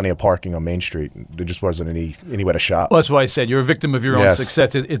 there was plenty of parking on Main Street. There just wasn't anywhere to shop. Well, that's why I said you're a victim of your own Yes.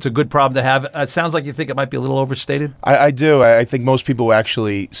 success. It's a good problem to have. It sounds like you think it might be a little overstated. I do. I think most people who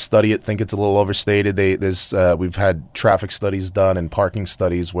actually study it think it's a little overstated. We've had traffic studies done and parking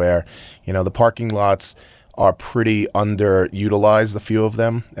studies where, the parking lots are pretty underutilized, a few of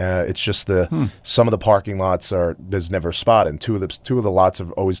them. It's just some of the parking lots there's never a spot, and two of the lots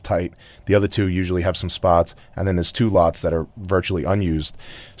are always tight. The other 2 usually have some spots, and then there's 2 lots that are virtually unused.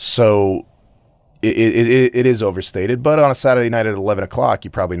 So it is overstated. But on a Saturday night at 11 o'clock,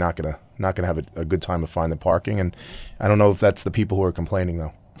 you're probably not gonna have a good time of finding parking. And I don't know if that's the people who are complaining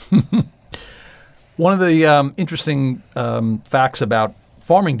though. One of the interesting facts about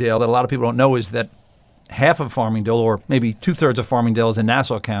Farmingdale that a lot of people don't know is that half of Farmingdale, or maybe 2/3 of Farmingdale, is in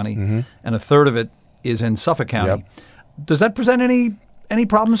Nassau County, and 1/3 of it is in Suffolk County. Yep. Does that present any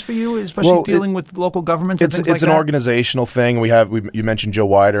problems for you, especially dealing with local governments? It's and things it's like an that? organizational thing. You mentioned Joe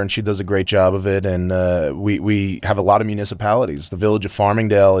Wider, and she does a great job of it. And we have a lot of municipalities. The village of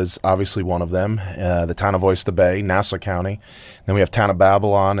Farmingdale is obviously one of them. The town of Oyster Bay, Nassau County. Then we have town of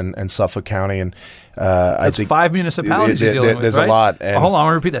Babylon and Suffolk County. And I think 5 municipalities you're dealing with, there's right? a lot. And Hold on, I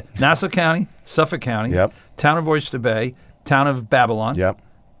want to repeat that. Nassau County, Suffolk County, Yep. town of Oyster Bay, town of Babylon. Yep.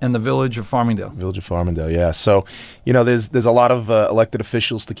 and the Village of Farmingdale. Village of Farmingdale, yeah. So, there's a lot of elected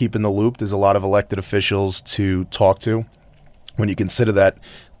officials to keep in the loop. There's a lot of elected officials to talk to. When you consider that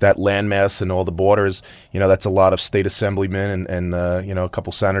landmass and all the borders, that's a lot of state assemblymen and a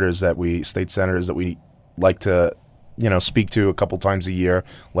couple state senators that we like to, speak to a couple times a year,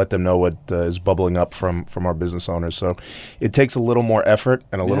 let them know what is bubbling up from our business owners. So it takes a little more effort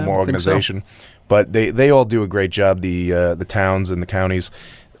and a little more organization, but they all do a great job. The towns and the counties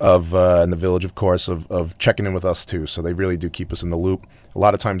and the village, of course, of checking in with us too. So they really do keep us in the loop. A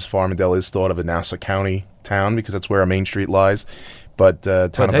lot of times Farmingdale is thought of a Nassau County town because that's where our main street lies. But town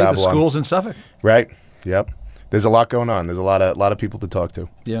of Babylon, the schools in Suffolk, right? Yep. There's a lot going on. There's a lot of people to talk to.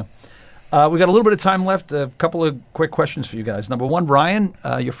 Yeah. We got a little bit of time left. A couple of quick questions for you guys. Number one, Ryan,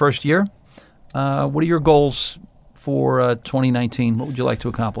 your first year. What are your goals for 2019? What would you like to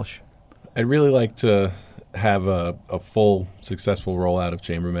accomplish? I'd really like to have a full, successful rollout of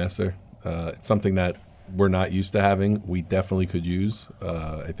Chambermaster. It's something that we're not used to having. We definitely could use.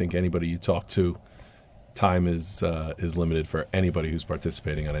 I think anybody you talk to, time is limited for anybody who's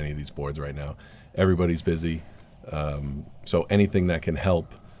participating on any of these boards right now. Everybody's busy. So anything that can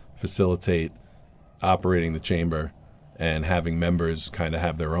help facilitate operating the chamber and having members kind of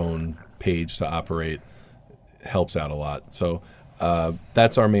have their own page to operate helps out a lot. So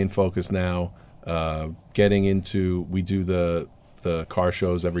that's our main focus now. We do the car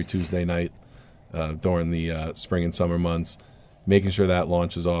shows every Tuesday night during the spring and summer months, making sure that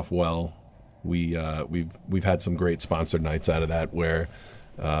launches off well. We've had some great sponsored nights out of that where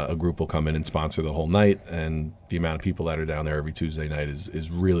a group will come in and sponsor the whole night, and the amount of people that are down there every Tuesday night is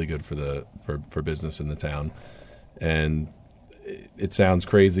really good for business in the town. And it sounds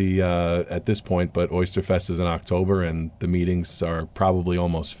crazy at this point, but Oysterfest is in October, and the meetings are probably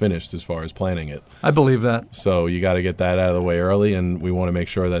almost finished as far as planning it. I believe that. So you got to get that out of the way early, and we want to make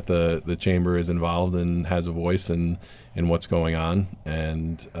sure that the chamber is involved and has a voice in what's going on,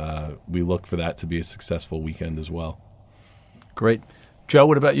 and we look for that to be a successful weekend as well. Great. Joe,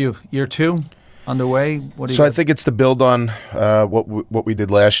 what about you? Year 2 underway? I think it's to build on what we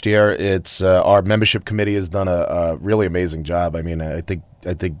did last year. It's our membership committee has done a really amazing job. I mean, I think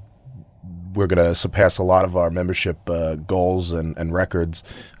we're going to surpass a lot of our membership goals and records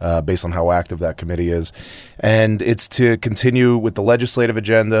based on how active that committee is. And it's to continue with the legislative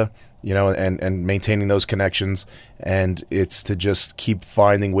agenda, and maintaining those connections. And it's to just keep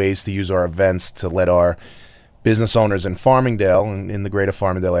finding ways to use our events to let our business owners in Farmingdale and in the greater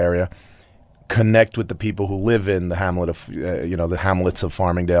Farmingdale area connect with the people who live in the hamlet of, the hamlets of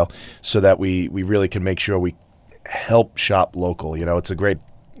Farmingdale, so that we really can make sure we help shop local. It's a great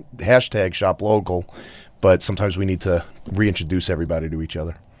hashtag, shop local, but sometimes we need to reintroduce everybody to each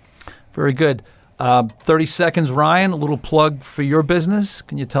other. Very good. 30 seconds, Ryan, a little plug for your business.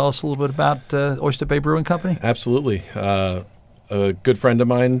 Can you tell us a little bit about Oyster Bay Brewing Company? Absolutely. A good friend of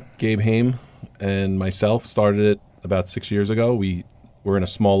mine, Gabe Haim, and myself started it about 6 years ago. We were in a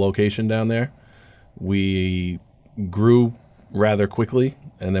small location down there. We grew rather quickly,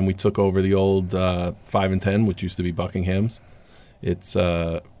 and then we took over the old 5 and 10, which used to be Buckingham's. It's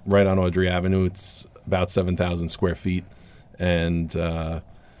right on Audrey Avenue. It's about 7,000 square feet, and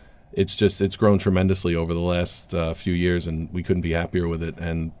it's grown tremendously over the last few years, and we couldn't be happier with it.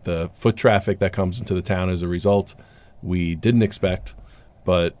 And the foot traffic that comes into the town as a result, we didn't expect,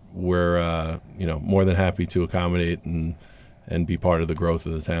 but we're more than happy to accommodate and be part of the growth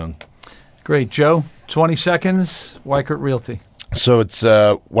of the town. Great. Joe, 20 seconds, Weichert Realty. So it's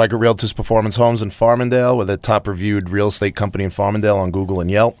Weichert Realtors Performance Homes in Farmingdale. We're the top-reviewed real estate company in Farmingdale on Google and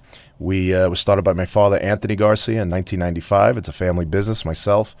Yelp. We was started by my father, Anthony Garcia, in 1995. It's a family business.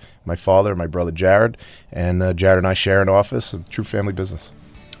 Myself, my father, my brother Jared, and Jared and I share an office. A true family business.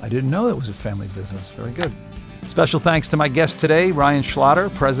 I didn't know it was a family business. Very good. Special thanks to my guest today, Ryan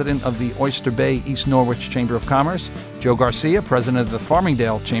Schlatter, president of the Oyster Bay East Norwich Chamber of Commerce, Joe Garcia, president of the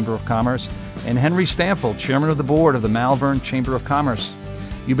Farmingdale Chamber of Commerce, and Henry Stanfield, chairman of the board of the Malvern Chamber of Commerce.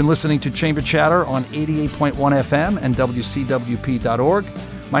 You've been listening to Chamber Chatter on 88.1 FM and WCWP.org.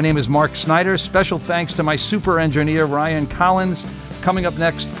 My name is Mark Snyder. Special thanks to my super engineer, Ryan Collins. Coming up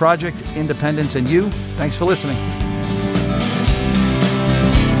next, Project Independence and You. Thanks for listening.